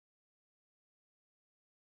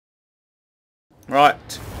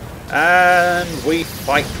Right. And we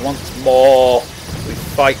fight once more. We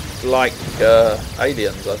fight like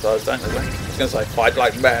aliens, I suppose, don't we? I was going to say fight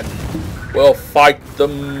like men. We'll fight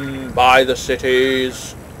them by the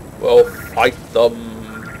cities. We'll fight them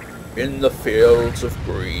in the fields of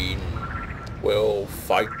green. We'll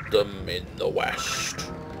fight them in the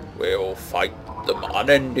west. We'll fight them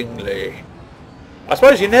unendingly. I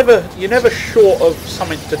suppose you're never short of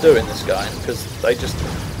something to do in this game, because they just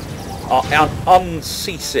are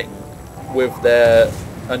unceasing with their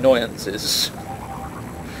annoyances.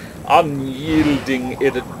 Unyielding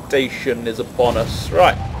irritation is upon us.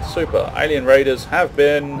 Right, super. Alien raiders have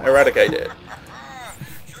been eradicated.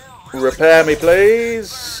 Repair me,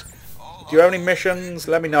 please. Do you have any missions?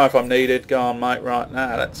 Let me know if I'm needed. Go on, mate. Right,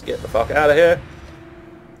 now let's get the fuck out of here.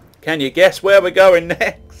 Can you guess where we're going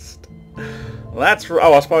next? That's...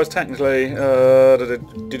 Oh, I suppose technically...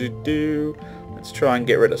 Let's try and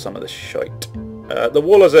get rid of some of this shite. The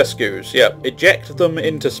Warloozooskoos. Yeah, eject them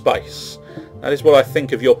into space. That is what I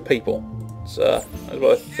think of your people, sir. That is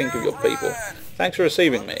what I think of your people. Thanks for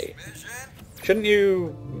receiving me. Shouldn't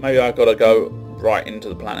you... Maybe I've got to go right into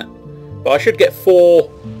the planet. But I should get four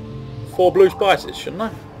blue spices, shouldn't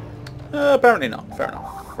I? Apparently not. Fair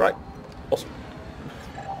enough. Right. Awesome.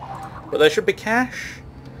 But there should be cash.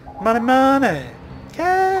 Money, money.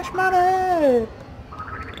 Cash, money.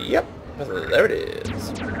 Yep. There it is.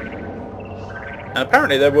 And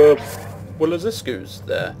apparently there were Warloozooskoos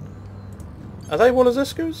there. Are they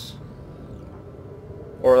Warloozooskoos?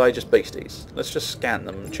 Or are they just beasties? Let's just scan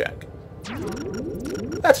them and check.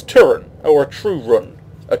 That's Turan, or a true run.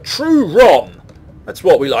 A true run! That's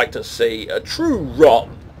what we like to see. A true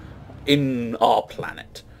run in our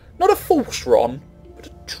planet. Not a false run, but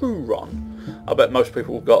a true run. I bet most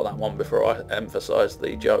people got that one before I emphasised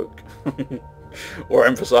the joke. Or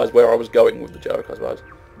emphasised where I was going with the joke, I suppose.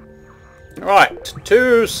 Right,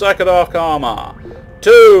 2 Second Arc Armour.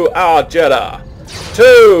 2 Arjeda.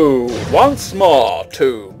 2 once more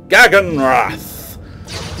to Gaganrath.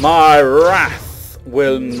 My wrath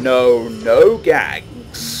will know no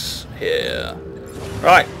gags here.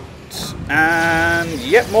 Right, and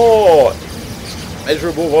yet more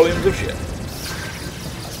measurable volumes of shit.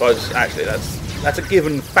 I suppose actually that's a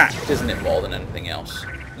given fact, isn't it? More than anything else.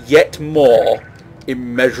 Yet more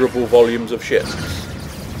immeasurable volumes of ships.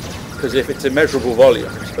 Because if it's immeasurable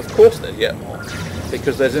volumes, of course there's yet more.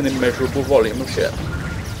 Because there's an immeasurable volume of ship.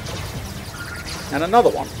 And another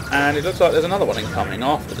one. And it looks like there's another one incoming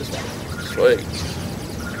after this one. Sweet.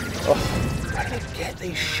 Oh, where do they get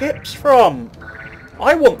these ships from?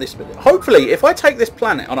 I want this... Hopefully, if I take this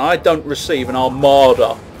planet and I don't receive an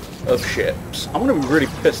armada of ships, I'm going to be really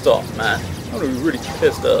pissed off, man. I'm going to be really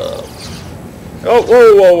pissed off. Oh,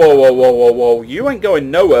 whoa, whoa, whoa, whoa, whoa, whoa, whoa. You ain't going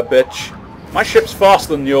nowhere, bitch. My ship's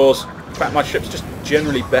faster than yours. In fact, my ship's just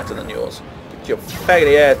generally better than yours. Get your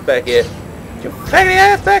faggoty ass back here. Get your faggoty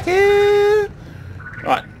ass back here.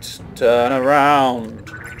 Right, turn around.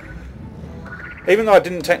 Even though I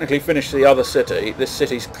didn't technically finish the other city, this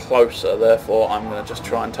city's closer, therefore I'm going to just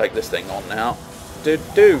try and take this thing on now.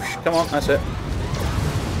 Douche. Come on, that's it.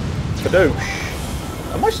 Badoosh.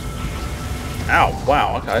 Am I... Ow,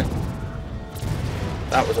 wow, okay.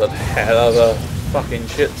 That was a hell of a fucking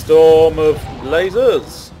shitstorm of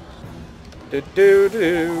lasers.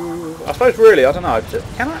 I suppose really, I don't know.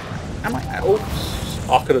 Can I? Am I? Oops!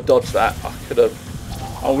 I could have dodged that.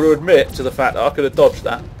 I will admit to the fact that I could have dodged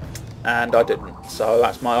that, and I didn't. So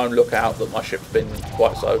that's my own lookout that my ship's been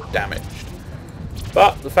quite so damaged.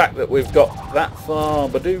 But the fact that we've got that far,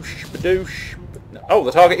 badoosh, badoosh. Oh,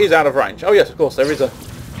 the target is out of range. Oh yes, of course there is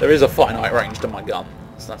a finite range to my gun,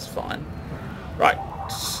 so that's fine. Right.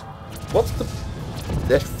 What's the...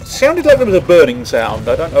 That sounded like there was a burning sound.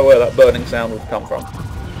 I don't know where that burning sound would come from.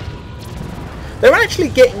 They're actually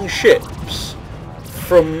getting ships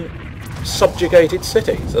from subjugated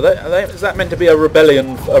cities. Is that meant to be a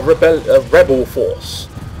rebellion, a rebel force?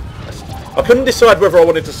 I couldn't decide whether I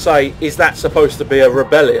wanted to say, is that supposed to be a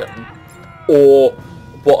rebellion, or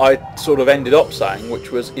what I sort of ended up saying,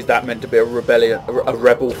 which was, is that meant to be a rebellion, a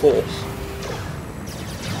rebel force?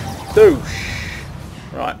 Douche.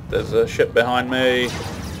 Right, there's a ship behind me.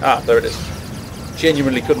 Ah, there it is.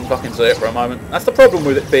 Genuinely couldn't fucking see it for a moment. That's the problem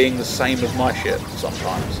with it being the same as my ship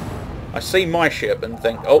sometimes. I see my ship and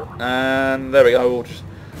think, oh, and there we go. We'll just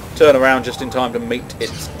turn around just in time to meet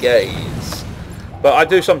its gaze. But I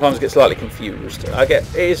do sometimes get slightly confused. I get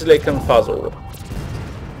easily confuzzled.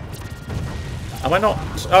 Am I not?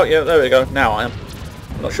 Oh, yeah, there we go. Now I am.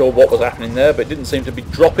 I'm not sure what was happening there, but it didn't seem to be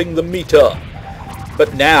dropping the meter.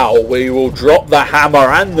 But now we will drop the hammer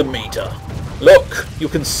and the meter. Look, you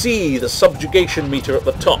can see the subjugation meter at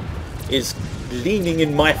the top is leaning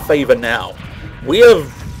in my favour now. We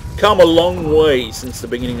have come a long way since the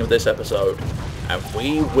beginning of this episode, and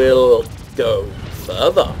we will go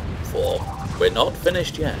further, for we're not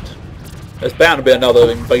finished yet. There's bound to be another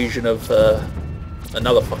invasion of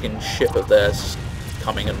another fucking ship of theirs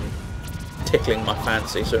coming and tickling my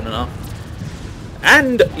fancy soon enough.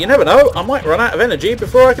 And you never know, I might run out of energy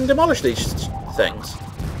before I can demolish these things.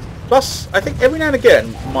 Plus, I think every now and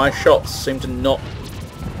again my shots seem to not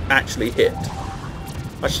actually hit.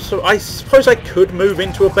 I suppose I could move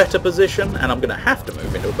into a better position, and I'm going to have to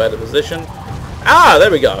move into a better position. Ah,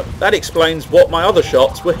 there we go. That explains what my other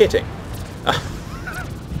shots were hitting. But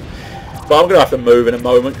I'm going to have to move in a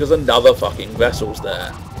moment because another fucking vessel's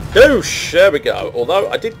there. Douche! There we go. Although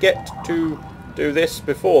I did get to do this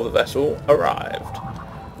before the vessel arrived.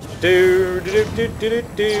 Get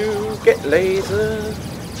lasered.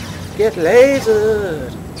 Get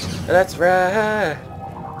lasered. That's right.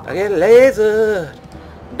 I get lasered.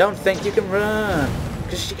 Don't think you can run,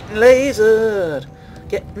 cause you're getting lasered.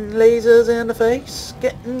 Getting lasers in the face,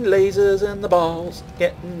 getting lasers in the balls,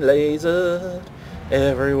 getting lasered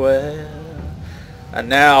everywhere. And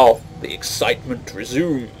now the excitement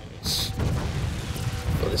resumes.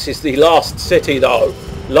 Well, this is the last city though.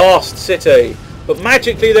 Last city. But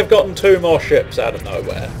magically they've gotten 2 more ships out of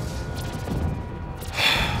nowhere.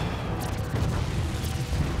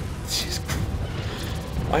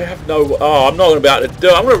 I have no... Oh, I'm not going to be able to do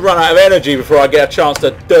it. I'm going to run out of energy before I get a chance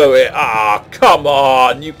to do it. Ah, come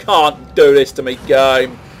on. You can't do this to me,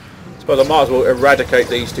 game. I suppose I might as well eradicate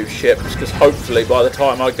these 2 ships, because hopefully by the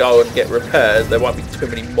time I go and get repairs, there won't be too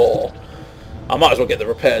many more. I might as well get the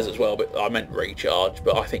repairs as well, but I meant recharge,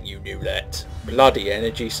 but I think you knew that. Bloody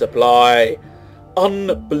energy supply.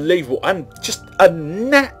 Unbelievable. And just a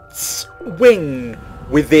gnat's wing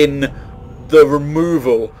within the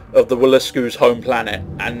removal of the Warloozooskoos home planet.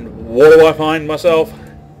 And what do I find myself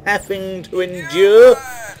having to endure?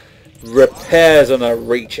 Repairs and a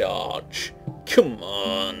recharge. Come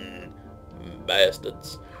on,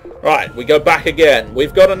 bastards. Right, we go back again.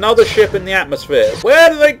 We've got another ship in the atmosphere. Where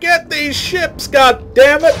do they get these ships, god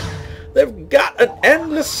damn it? They've got an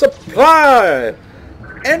endless supply.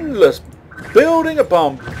 Endless building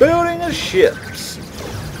upon building of ships.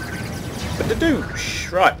 But the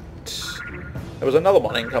douche, right. There was another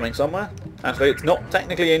one incoming somewhere. Actually, it's not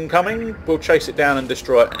technically incoming. We'll chase it down and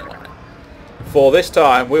destroy it anyway. For this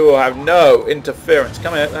time, we will have no interference.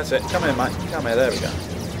 Come here, that's it. Come here, mate. Come here, there we go.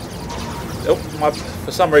 Oh,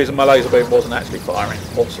 for some reason, my laser beam wasn't actually firing.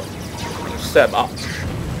 Awesome. You said much.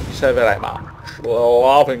 You said very much. Well,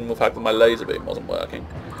 laughing the fact that my laser beam wasn't working.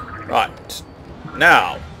 Right.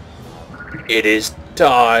 Now, it is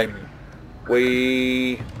time.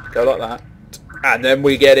 We go like that. And then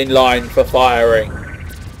we get in line for firing.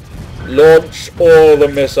 Launch all the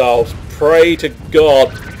missiles. Pray to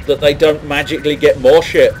God that they don't magically get more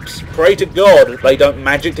ships. Pray to God they don't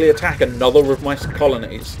magically attack another of my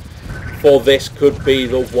colonies. For this could be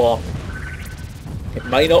the one. It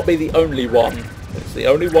may not be the only one, but it's the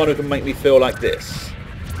only one who can make me feel like this.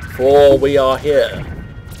 For we are here.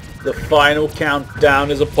 The final countdown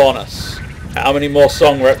is upon us. How many more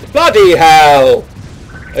song reps? Bloody hell!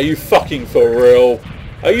 Are you fucking for real?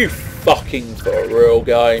 Are you fucking for real,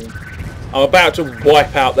 game? I'm about to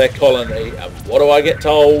wipe out their colony, and what do I get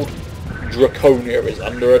told? Draconia is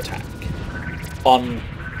under attack.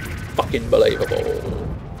 Un-fucking believable.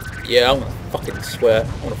 Yeah, I'm gonna fucking swear.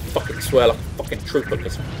 I'm gonna fucking swear like a fucking trooper,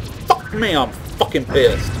 because fuck me, I'm fucking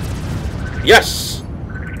pissed. Yes!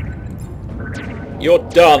 You're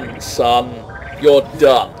done, son. You're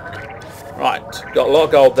done. Right, got a lot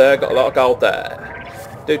of gold there, got a lot of gold there.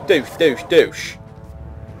 Douche.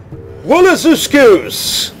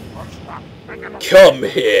 Warloozooskoos! Come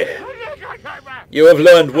here. You have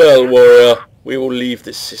learned well, warrior. We will leave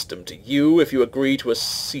this system to you if you agree to a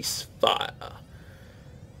ceasefire.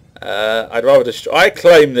 I'd rather destroy... I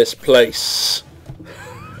claim this place.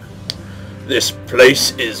 This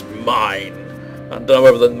place is mine. I don't know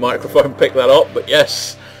whether the microphone picked that up, but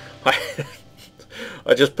yes.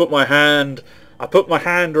 I just put my hand... I put my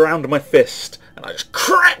hand around my fist and I just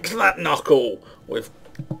cracked that knuckle with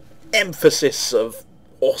emphasis of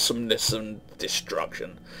awesomeness and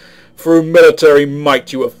destruction. Through military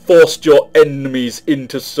might you have forced your enemies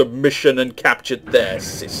into submission and captured their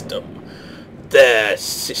system. Their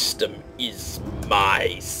system is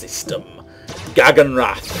my system.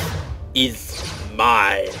 Gaganrath is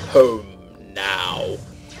my home now.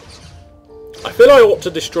 I feel I ought to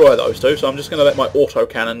destroy those two, so I'm just going to let my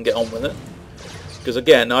autocannon get on with it. Because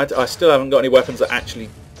again, I still haven't got any weapons that actually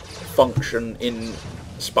function in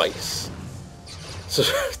space. So,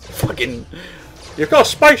 fucking... You've got a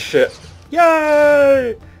spaceship!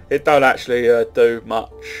 Yay! It don't actually do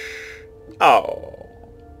much. Oh,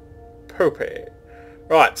 poopy.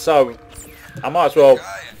 Right, so I might as well.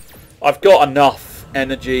 I've got enough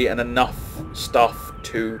energy and enough stuff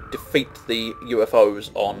to defeat the UFOs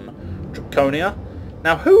on Draconia.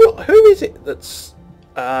 Now, who is it that's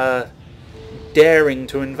daring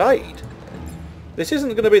to invade? This isn't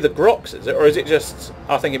going to be the Grox, is it? Or is it just...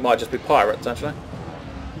 I think it might just be pirates, actually.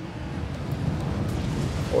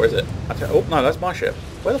 Or is it? Oh, no, that's my ship.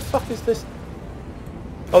 Where the fuck is this?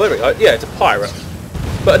 Oh, there we go. Yeah, it's a pirate.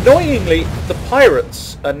 But annoyingly, the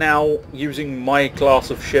pirates are now using my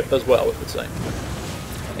class of ship as well, it would seem.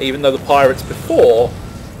 Even though the pirates before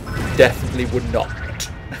definitely would not.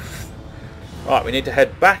 Right, we need to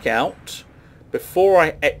head back out. Before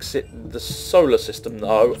I exit the solar system,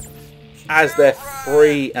 though, as they're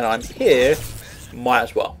free and I'm here, might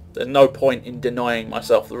as well. There's no point in denying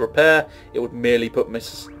myself the repair. It would merely put me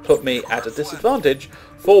at a disadvantage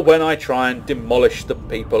for when I try and demolish the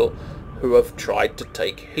people who have tried to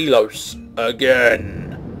take Helos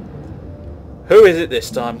again. Who is it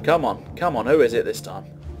this time? Come on, come on, who is it this time?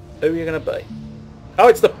 Who are you going to be? Oh,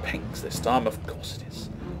 it's the Pinks this time. Of course it is.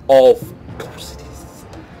 Of course it is.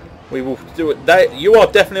 We will do it. You are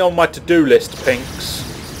definitely on my to-do list, Pinks.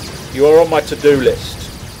 You are on my to-do list.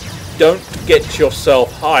 Don't get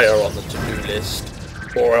yourself higher on the to-do list,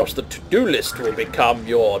 or else the to-do list will become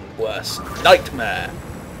your worst nightmare.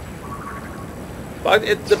 But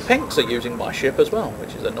the Pinks are using my ship as well,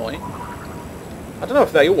 which is annoying. I don't know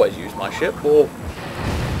if they always use my ship, or...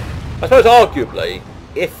 I suppose arguably,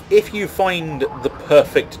 if you find the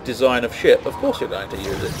perfect design of ship, of course you're going to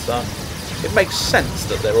use it, so it makes sense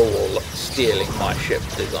that they're all stealing my ship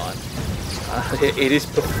design. It is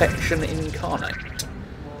perfection incarnate.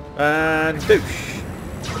 And douche.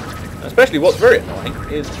 Especially what's very annoying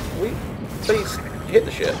is, please hit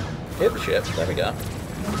the ship. Hit the ship, there we go.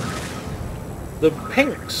 The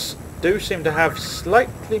Pinks do seem to have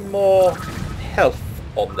slightly more health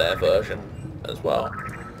on their version as well.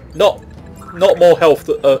 Not more health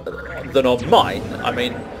than on mine. I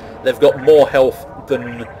mean, they've got more health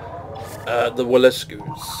than the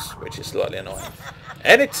Warloozooskoos, which is slightly annoying.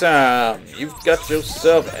 Anytime you've got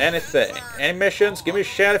yourself anything, any missions, give me a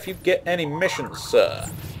shout if you get any missions, sir.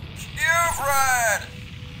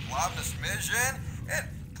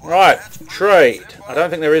 Right, trade. I don't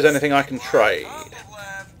think there is anything I can trade.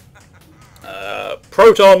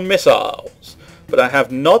 Proton missiles, but I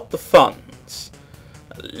have not the funds.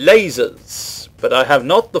 Lasers, but I have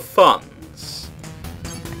not the funds.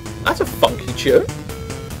 That's a funky tune.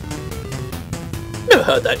 Never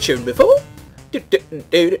heard that tune before. Right,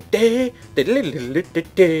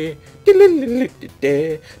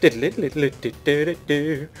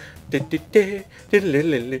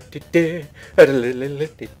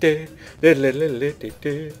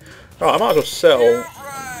 I might as well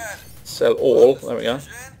sell all. There we go.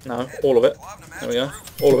 No, all of it. There we go.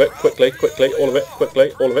 All of it, quickly, all of it,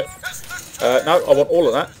 quickly, all of it. No, I want all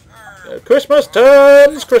of that. Christmas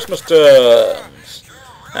terms, Christmas terms.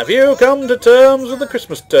 Have you come to terms with the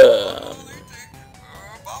Christmas term?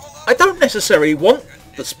 I don't necessarily want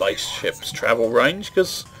the spaceship's travel range,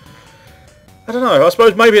 because, I don't know, I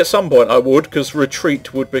suppose maybe at some point I would, because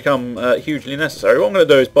retreat would become hugely necessary. What I'm going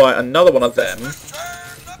to do is buy another one of them.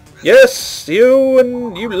 Yes, you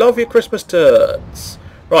love your Christmas turds.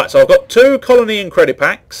 Right, so I've got 2 colony and credit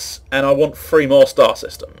packs, and I want 3 more star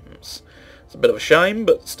systems. It's a bit of a shame,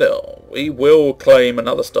 but still, we will claim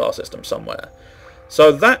another star system somewhere.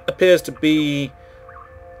 So that appears to be...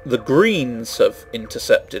 The Greens have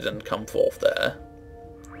intercepted and come forth there.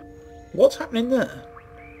 What's happening there?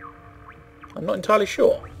 I'm not entirely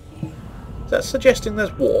sure. Is that suggesting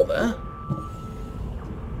there's war there?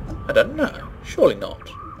 I don't know. Surely not.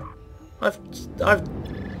 I've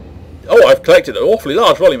collected an awfully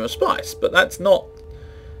large volume of spice, but that's not...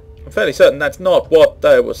 I'm fairly certain that's not what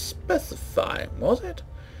they were specifying, was it?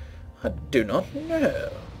 I do not know.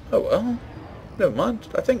 Oh well. Never mind.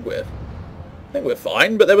 I think we're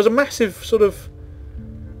fine, but there was a massive sort of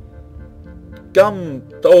gun...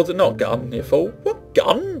 Oh, not gun, you fool. What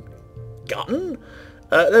gun? Gun?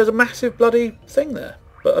 There's a massive bloody thing there,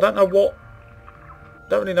 but I don't know what...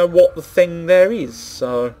 Don't really know what the thing there is,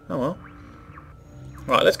 so... Oh well.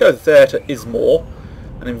 Right, let's go there to Ismore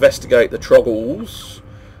and investigate the Troggles.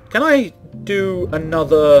 Can I do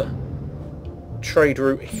another trade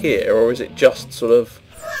route here, or is it just sort of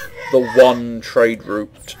the one trade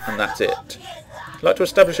route and that's it? Would you like to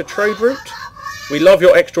establish a trade route? We love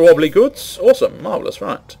your extra wobbly goods. Awesome, marvellous,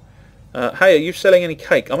 right. Hey, are you selling any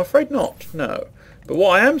cake? I'm afraid not, no. But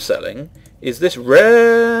what I am selling is this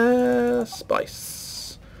rare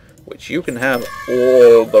spice. which you can have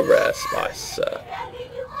all the rare spice, sir.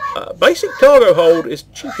 Basic cargo hold is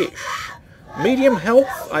cheapish. Medium health,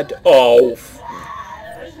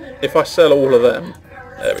 if I sell all of them,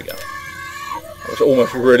 there we go. I was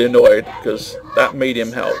almost really annoyed because that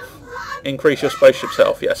medium health. Increase your spaceship's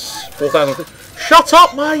health, yes. 4,000. Shut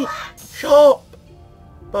up, mate! Shut up!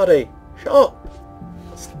 Buddy, shut up!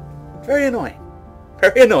 That's very annoying.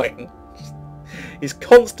 Very annoying. His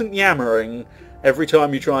constant yammering every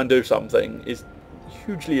time you try and do something is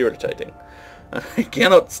hugely irritating. I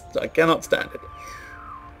cannot stand it.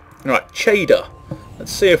 Right, Chada.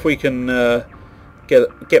 Let's see if we can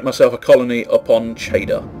get myself a colony upon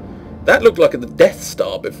Chada. That looked like the Death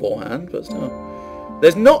Star beforehand, but still.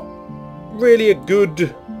 There's not really a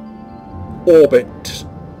good orbit,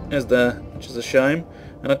 is there? Which is a shame.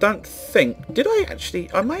 And I don't think... Did I actually...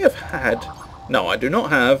 I may have had... No, I do not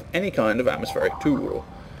have any kind of atmospheric tool.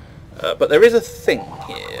 But there is a thing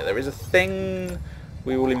here. There is a thing.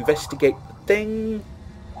 We will investigate the thing.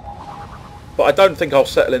 But I don't think I'll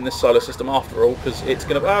settle in this solar system after all, because it's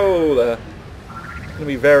going to... Oh, there. It's going to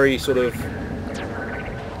be very sort of...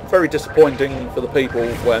 very disappointing for the people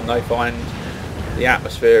when they find the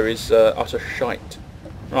atmosphere is utter shite.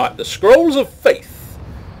 Right, the Scrolls of Faith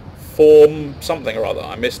form something or other.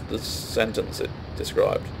 I missed the sentence it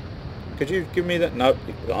described. Could you give me that? No,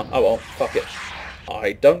 you can't. Oh well, fuck it.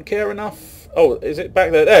 I don't care enough. Oh, is it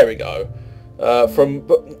back there? There we go.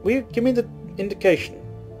 But will you give me the indication?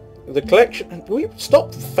 The collection... Will you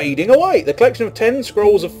stop fading away? The collection of 10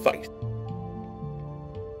 Scrolls of Faith.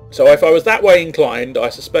 So if I was that way inclined, I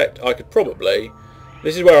suspect I could probably...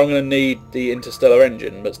 This is where I'm going to need the interstellar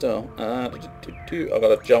engine, but still. I've got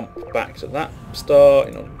to jump back to that star,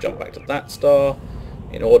 in order to jump back to that star,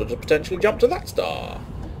 in order to potentially jump to that star.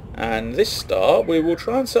 And this star, we will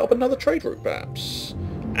try and set up another trade route, perhaps.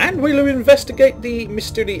 And we'll investigate the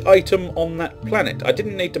mystery item on that planet. I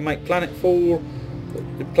didn't need to make planetfall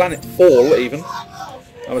even.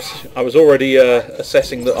 I was already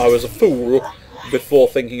assessing that I was a fool before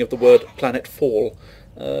thinking of the word planetfall.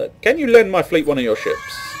 Can you lend my fleet one of your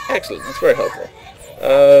ships? Excellent, that's very helpful.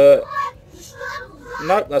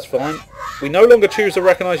 No, that's fine. We no longer choose to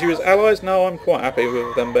recognise you as allies. No, I'm quite happy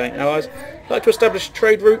with them being allies. Like to establish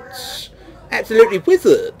trade routes? Absolutely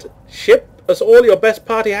wizard. Ship us all your best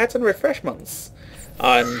party hats and refreshments.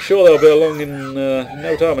 I'm sure they'll be along in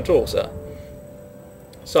no time at all, sir.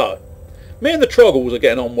 So, me and the Troggles are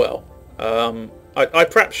getting on well. I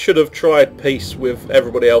perhaps should have tried peace with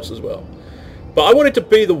everybody else as well. But I wanted to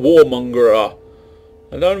be the warmonger.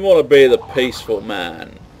 I don't want to be the peaceful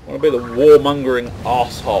man. I want to be the warmongering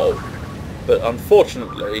arsehole. But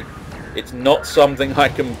unfortunately, it's not something I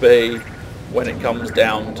can be when it comes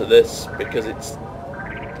down to this, because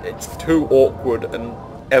it's too awkward and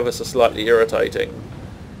ever so slightly irritating.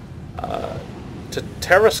 To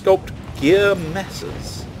terrasculpt gear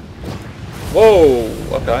messes. Whoa,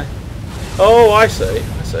 okay. Oh, I see,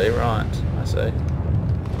 right, I see.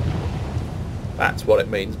 That's what it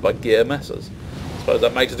means by gear messes. I suppose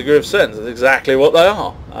that makes a degree of sense. That's exactly what they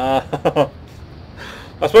are.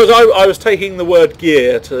 I suppose I was taking the word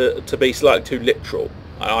gear to be slightly too literal.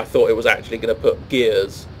 I thought it was actually going to put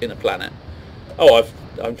gears in a planet. Oh,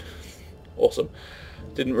 I'm awesome.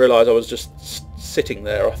 Didn't realise I was just sitting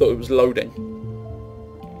there. I thought it was loading.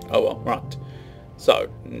 Oh well, right. So,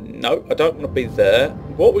 no, I don't want to be there.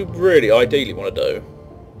 What we really ideally want to do...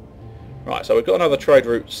 Right, so we've got another trade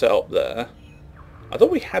route set up there. I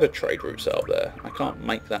thought we had a trade route set up there. I can't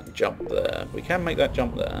make that jump there. We can make that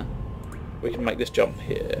jump there. We can make this jump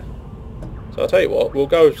here. So I'll tell you what, we'll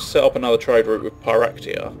go set up another trade route with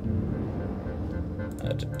Pyractia.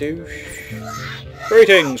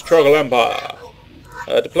 Greetings, Troggle Empire.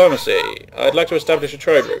 Diplomacy. I'd like to establish a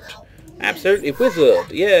trade route. Absolutely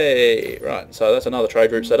wizard. Yay. Right, so that's another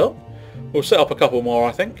trade route set up. We'll set up a couple more,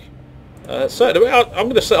 I think. Certainly, I'm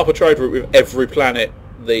going to set up a trade route with every planet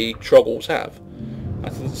the Troggles have.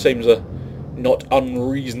 That seems a not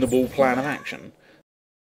unreasonable plan of action.